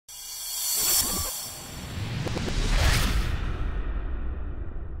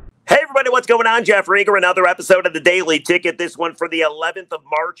going on? Jeff Rieger, another episode of the Daily Ticket. This one for the 11th of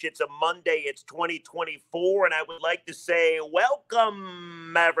March. It's a Monday. It's 2024. And I would like to say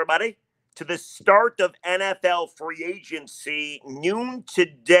welcome, everybody, to the start of NFL free agency. Noon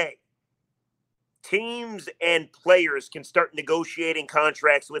today, teams and players can start negotiating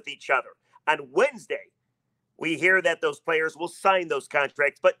contracts with each other. On Wednesday, we hear that those players will sign those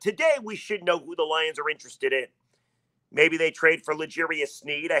contracts. But today, we should know who the Lions are interested in. Maybe they trade for L'Jarius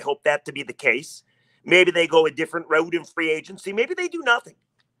Sneed. I hope that to be the case. Maybe they go a different route in free agency. Maybe they do nothing.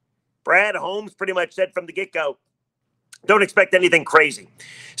 Brad Holmes pretty much said from the get-go, don't expect anything crazy.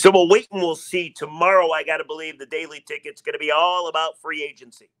 So we'll wait and we'll see. Tomorrow, I got to believe the Daily Ticket's going to be all about free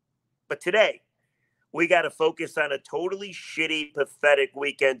agency. But today, we got to focus on a totally shitty, pathetic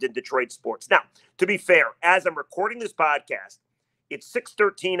weekend in Detroit sports. Now, to be fair, as I'm recording this podcast, it's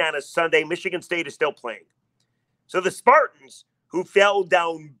 6:13 on a Sunday. Michigan State is still playing. So the Spartans, who fell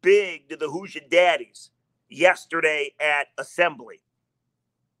down big to the Hoosier Daddies yesterday at Assembly,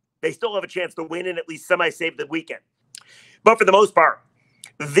 they still have a chance to win and at least semi-save the weekend. But for the most part,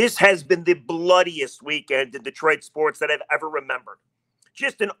 this has been the bloodiest weekend in Detroit sports that I've ever remembered.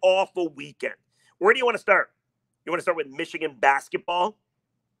 Just an awful weekend. Where do you want to start? You want to start with Michigan basketball?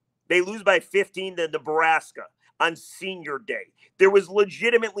 They lose by 15 to Nebraska on senior day. There was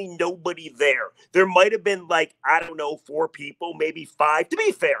legitimately nobody there. There might have been 4 people, maybe 5. To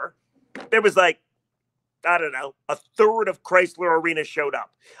be fair, there was a third of Chrysler Arena showed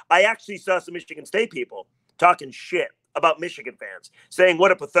up. I actually saw some Michigan State people talking shit about Michigan fans, saying,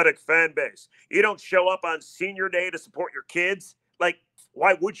 what a pathetic fan base. You don't show up on senior day to support your kids?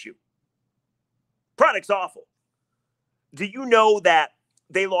 Why would you? Product's awful. Do you know that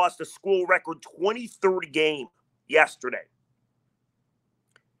they lost a school record 23rd game yesterday?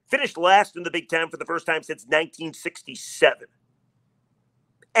 Finished last in the Big Ten for the first time since 1967.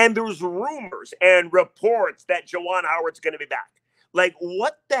 And there's rumors and reports that Juwan Howard's going to be back.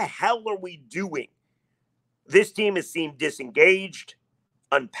 What the hell are we doing? This team has seemed disengaged,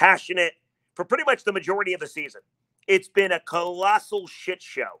 unpassionate for pretty much the majority of the season. It's been a colossal shit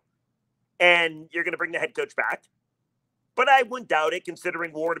show. And you're going to bring the head coach back. But I wouldn't doubt it,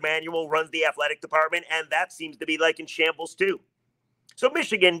 considering Ward Emanuel runs the athletic department, and that seems to be in shambles too. So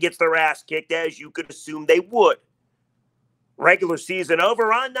Michigan gets their ass kicked, as you could assume they would. Regular season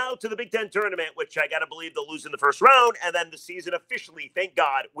over, on now to the Big Ten Tournament, which I got to believe they'll lose in the first round, and then the season officially, thank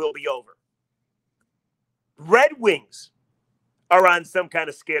God, will be over. Red Wings are on some kind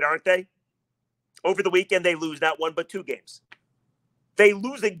of skid, aren't they? Over the weekend, they lose not 1 but 2 games. They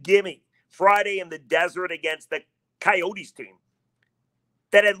lose a gimme Friday in the desert against the Coyotes team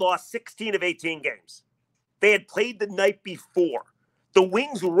that had lost 16 of 18 games. They had played the night before. The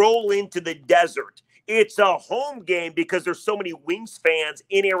Wings roll into the desert. It's a home game because there's so many Wings fans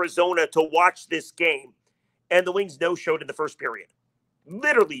in Arizona to watch this game. And the Wings no-showed in the first period.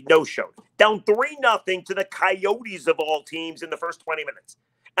 Literally no-showed. Down 3-0 to the Coyotes of all teams in the first 20 minutes.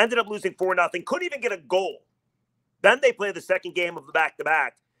 Ended up losing 4-0. Couldn't even get a goal. Then they played the second game of the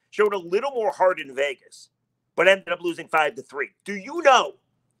back-to-back. Showed a little more heart in Vegas, but ended up losing 5-3. Do you know,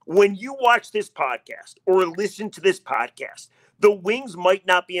 when you watch this podcast or listen to this podcast, the Wings might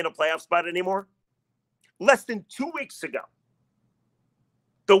not be in a playoff spot anymore? Less than 2 weeks ago,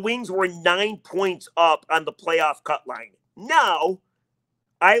 the Wings were 9 points up on the playoff cut line. Now,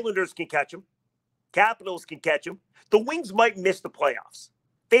 Islanders can catch them. Capitals can catch them. The Wings might miss the playoffs.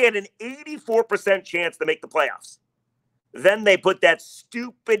 They had an 84% chance to make the playoffs. Then they put that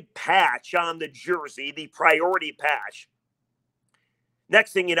stupid patch on the jersey, the priority patch.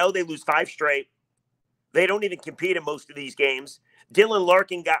 Next thing you know, they lose 5 straight. They don't even compete in most of these games. Dylan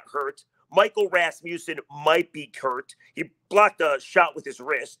Larkin got hurt. Michael Rasmussen might be hurt. He blocked a shot with his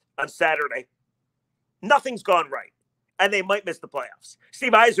wrist on Saturday. Nothing's gone right. And they might miss the playoffs.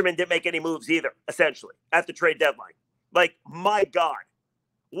 Steve Yzerman didn't make any moves either, essentially, at the trade deadline. My God,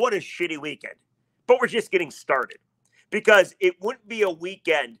 what a shitty weekend. But we're just getting started. Because it wouldn't be a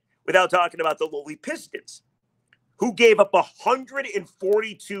weekend without talking about the lowly Pistons, who gave up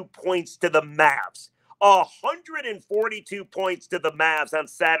 142 points to the Mavs. 142 points to the Mavs on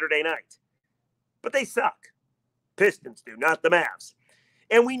Saturday night. But they suck. Pistons do, not the Mavs.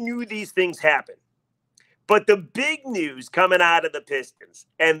 And we knew these things happen. But the big news coming out of the Pistons,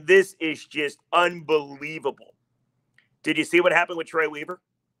 and this is just unbelievable. Did you see what happened with Troy Weaver?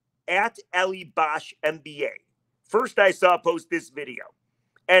 At Ellie Bosch NBA. First, I saw post this video,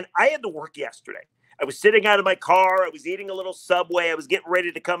 and I had to work yesterday. I was sitting out of my car. I was eating a little Subway. I was getting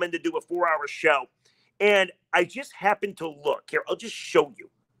ready to come in to do a 4-hour show, and I just happened to look. Here, I'll just show you.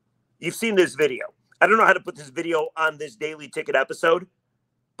 You've seen this video. I don't know how to put this video on this Daily Ticket episode,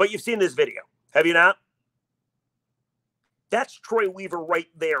 But you've seen this video, have you not? That's Troy Weaver right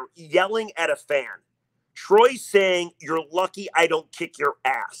there yelling at a fan. Troy saying, "You're lucky I don't kick your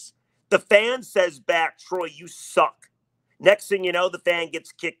ass." The fan says back, "Troy, you suck." Next thing you know, the fan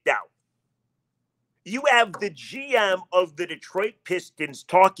gets kicked out. You have the GM of the Detroit Pistons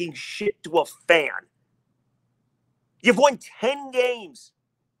talking shit to a fan. You've won 10 games.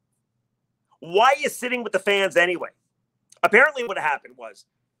 Why are you sitting with the fans anyway? Apparently what happened was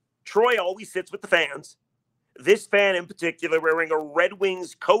Troy always sits with the fans. This fan in particular, wearing a Red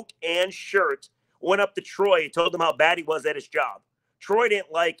Wings coat and shirt, went up to Troy and told him how bad he was at his job. Troy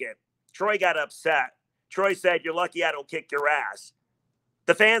didn't like it. Troy got upset. Troy said, "You're lucky I don't kick your ass."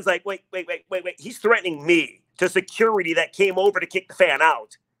 The fan's like, wait. He's threatening me to security that came over to kick the fan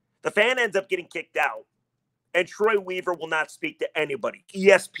out. The fan ends up getting kicked out. And Troy Weaver will not speak to anybody.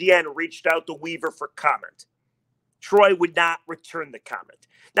 ESPN reached out to Weaver for comment. Troy would not return the comment.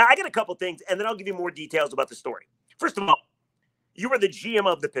 Now, I got a couple things, and then I'll give you more details about the story. First of all, you are the GM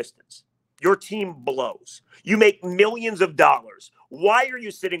of the Pistons. Your team blows. You make millions of dollars. Why are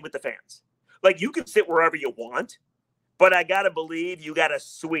you sitting with the fans? Like, you can sit wherever you want, but I got to believe you got a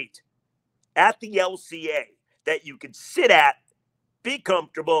suite at the LCA that you can sit at, be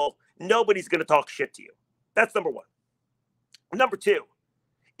comfortable. Nobody's going to talk shit to you. That's number one. Number two,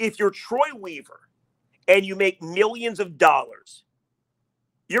 if you're Troy Weaver and you make millions of dollars,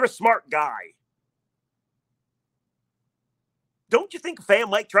 you're a smart guy. Don't you think a fan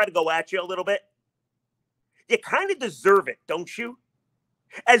might try to go at you a little bit? You kind of deserve it, don't you?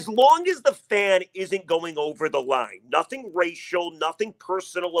 As long as the fan isn't going over the line. Nothing racial, nothing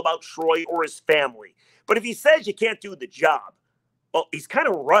personal about Troy or his family. But if he says you can't do the job, well, he's kind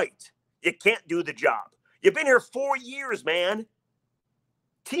of right. You can't do the job. You've been here 4 years, man.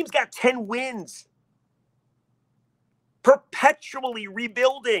 Team's got 10 wins. Perpetually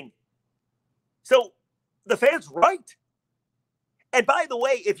rebuilding. So the fan's right. And by the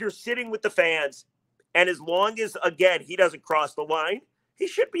way, if you're sitting with the fans, and as long as, again, he doesn't cross the line, he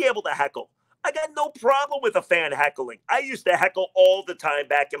should be able to heckle. I got no problem with a fan heckling. I used to heckle all the time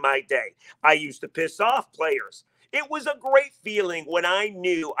back in my day. I used to piss off players. It was a great feeling when I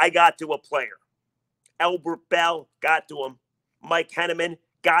knew I got to a player. Albert Bell got to him. Mike Henneman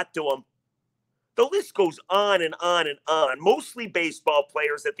got to him. The list goes on and on and on. Mostly baseball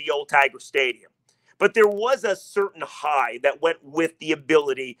players at the old Tiger Stadium. But there was a certain high that went with the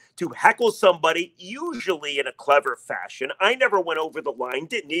ability to heckle somebody, usually in a clever fashion. I never went over the line.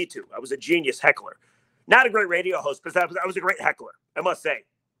 Didn't need to. I was a genius heckler. Not a great radio host, but I was a great heckler, I must say.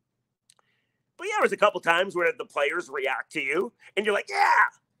 But yeah, there's a couple times where the players react to you, and you're like, yeah,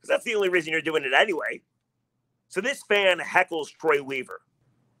 because that's the only reason you're doing it anyway. So this fan heckles Troy Weaver.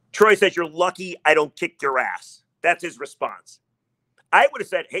 Troy says, "You're lucky I don't kick your ass." That's his response. I would have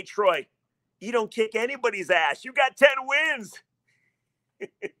said, "Hey, Troy, you don't kick anybody's ass. You got 10 wins."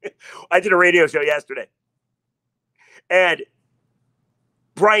 I did a radio show yesterday. And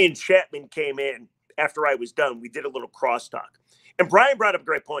Brian Chapman came in after I was done. We did a little crosstalk. And Brian brought up a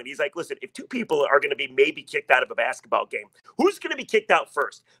great point. He's like, listen, if two people are going to be maybe kicked out of a basketball game, who's going to be kicked out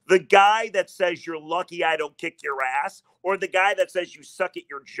first? The guy that says you're lucky I don't kick your ass, or the guy that says you suck at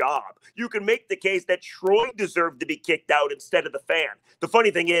your job? You can make the case that Troy deserved to be kicked out instead of the fan. The funny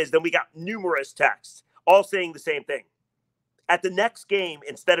thing is, then we got numerous texts all saying the same thing. At the next game,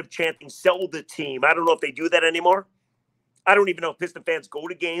 instead of chanting "sell the team," I don't know if they do that anymore. I don't even know if Piston fans go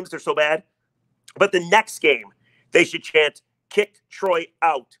to games. They're so bad. But the next game, they should chant "kick Troy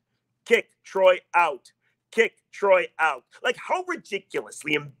out, kick Troy out, kick Troy out." Like, how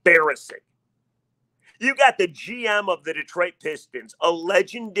ridiculously embarrassing. You got the GM of the Detroit Pistons, a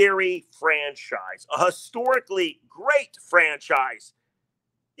legendary franchise, a historically great franchise.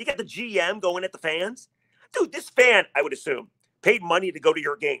 You got the GM going at the fans. Dude, this fan, I would assume, paid money to go to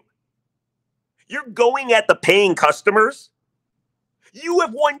your game. You're going at the paying customers. You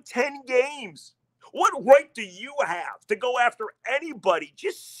have won 10 games. What right do you have to go after anybody?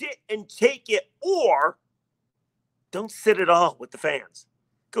 Just sit and take it, or don't sit at all with the fans.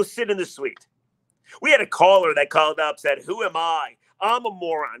 Go sit in the suite. We had a caller that called up, said, "Who am I? I'm a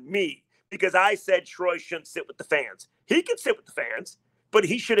moron, me, because I said Troy shouldn't sit with the fans." He can sit with the fans, but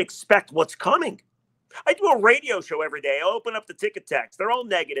he should expect what's coming. I do a radio show every day. I open up the ticket text. They're all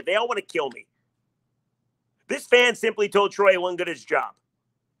negative. They all want to kill me. This fan simply told Troy he wasn't good at his job,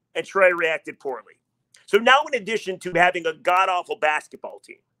 and Troy reacted poorly. So now, in addition to having a god-awful basketball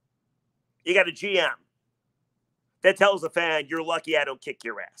team, you got a GM that tells the fan, "You're lucky I don't kick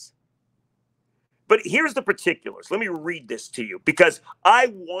your ass." But here's the particulars. Let me read this to you because I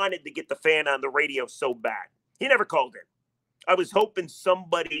wanted to get the fan on the radio so bad. He never called in. I was hoping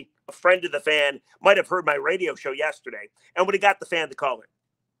somebody, a friend of the fan, might have heard my radio show yesterday and would have got the fan to call it.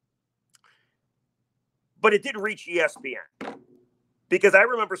 But it did reach ESPN because I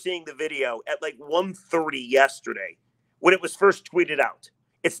remember seeing the video at like 1:30 yesterday when it was first tweeted out.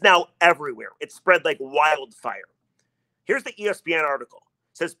 It's now everywhere. It spread like wildfire. Here's the ESPN article.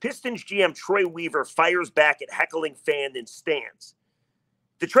 It says Pistons GM Troy Weaver fires back at heckling fan in stands.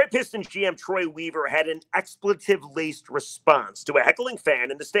 Detroit Pistons GM Troy Weaver had an expletive-laced response to a heckling fan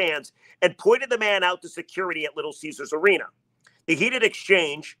in the stands and pointed the man out to security at Little Caesars Arena. The heated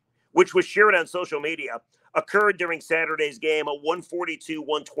exchange, which was shared on social media, occurred during Saturday's game, a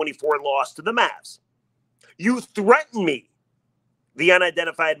 142-124 loss to the Mavs. "You threatened me," the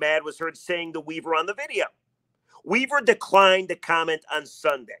unidentified man was heard saying to Weaver on the video. Weaver declined to comment on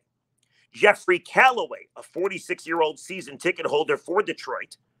Sunday. Jeffrey Callaway, a 46-year-old season ticket holder for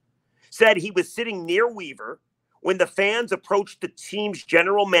Detroit, said he was sitting near Weaver when the fans approached the team's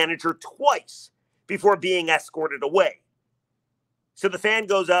general manager twice before being escorted away. So the fan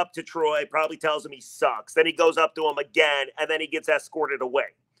goes up to Troy, probably tells him he sucks. Then he goes up to him again, and then he gets escorted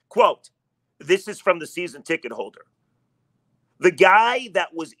away. Quote, this is from the season ticket holder. The guy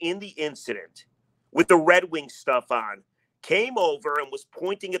that was in the incident with the Red Wings stuff on came over and was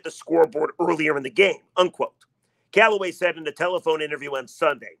pointing at the scoreboard earlier in the game, unquote. Callaway said in a telephone interview on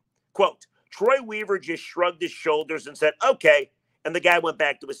Sunday, quote, Troy Weaver just shrugged his shoulders and said, okay, and the guy went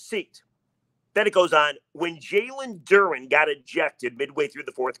back to his seat. Then it goes on, when Jalen Duren got ejected midway through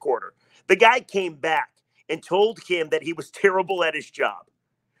the fourth quarter, the guy came back and told him that he was terrible at his job.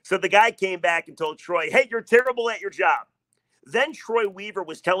 So the guy came back and told Troy, hey, you're terrible at your job. Then Troy Weaver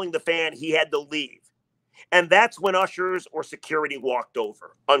was telling the fan he had to leave. And that's when ushers or security walked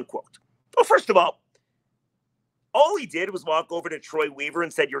over, unquote. Well, first of all he did was walk over to Troy Weaver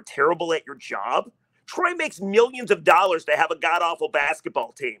and said, you're terrible at your job. Troy makes millions of dollars to have a god-awful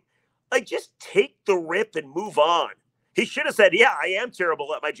basketball team. Like, just take the rip and move on. He should have said, yeah, I am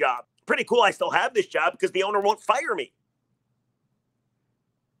terrible at my job. Pretty cool I still have this job because the owner won't fire me.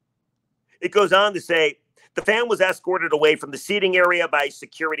 It goes on to say, the fan was escorted away from the seating area by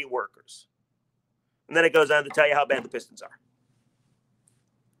security workers. And then it goes on to tell you how bad the Pistons are.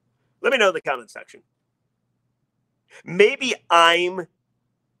 Let me know in the comment section. Maybe I'm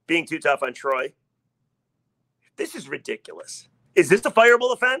being too tough on Troy. This is ridiculous. Is this a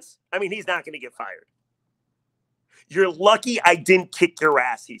fireable offense? I mean, he's not going to get fired. You're lucky I didn't kick your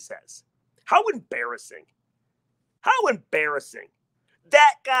ass, he says. How embarrassing. How embarrassing.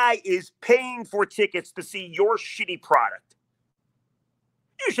 That guy is paying for tickets to see your shitty product.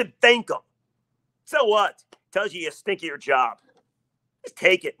 You should thank him. So what? Tells you stink at your job. Just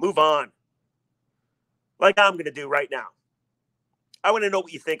take it. Move on. Like I'm going to do right now. I want to know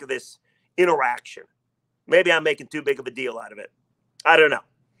what you think of this interaction. Maybe I'm making too big of a deal out of it. I don't know.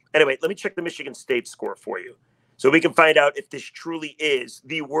 Anyway, let me check the Michigan State score for you so we can find out if this truly is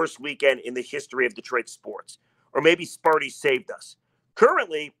the worst weekend in the history of Detroit sports. Or maybe Sparty saved us.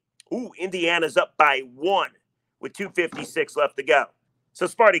 Currently, Indiana's up by 1 with 2:56 left to go. So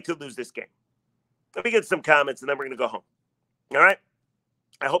Sparty could lose this game. Let me get some comments, and then we're going to go home. All right?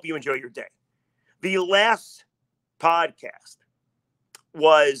 I hope you enjoy your day. The last podcast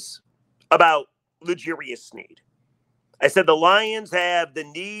was about L'Jarius Sneed. I said the Lions have the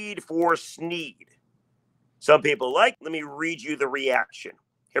need for Sneed. Some people like. Let me read you the reaction.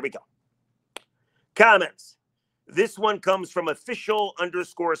 Here we go. Comments. This one comes from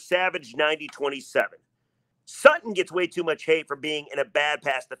official_Savage9027. Sutton gets way too much hate for being in a bad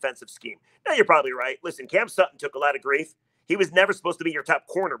pass defensive scheme. Now, you're probably right. Listen, Cam Sutton took a lot of grief. He was never supposed to be your top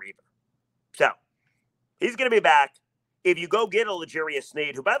corner either. So, he's going to be back. If you go get a L'Jarius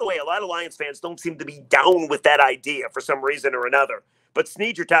Sneed, who, by the way, a lot of Lions fans don't seem to be down with that idea for some reason or another. But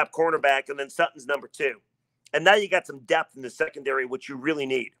Sneed's your top cornerback, and then Sutton's number 2. And now you got some depth in the secondary, which you really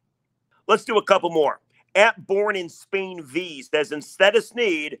need. Let's do a couple more. At Born in Spain V says instead of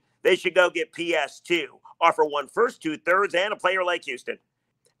Sneed, they should go get PS2. Offer 1 first, 2 thirds, and a player like Houston.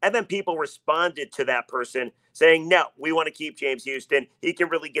 And then people responded to that person saying, no, we want to keep James Houston. He can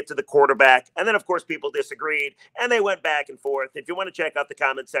really get to the quarterback. And then, of course, people disagreed, and they went back and forth. If you want to check out the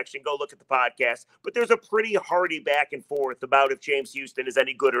comment section, go look at the podcast. But there's a pretty hearty back and forth about if James Houston is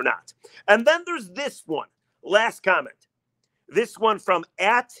any good or not. And then there's this one. Last comment. This one from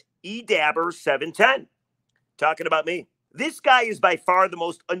at eDabber710. Talking about me. This guy is by far the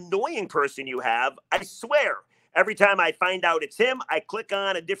most annoying person you have. I swear. Every time I find out it's him, I click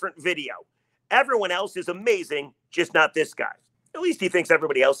on a different video. Everyone else is amazing, just not this guy. At least he thinks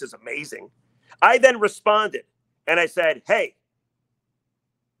everybody else is amazing. I then responded, and I said, hey,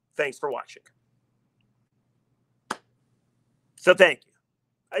 thanks for watching. So thank you.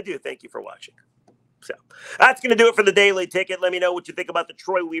 I do thank you for watching. So that's going to do it for the Daily Ticket. Let me know what you think about the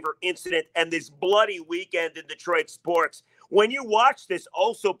Troy Weaver incident and this bloody weekend in Detroit sports. When you watch this,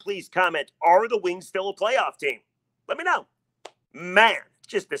 also please comment, are the Wings still a playoff team? Let me know. Man,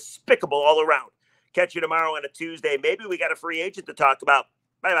 just despicable all around. Catch you tomorrow on a Tuesday. Maybe we got a free agent to talk about.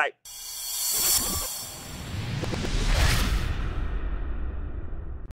 Bye-bye.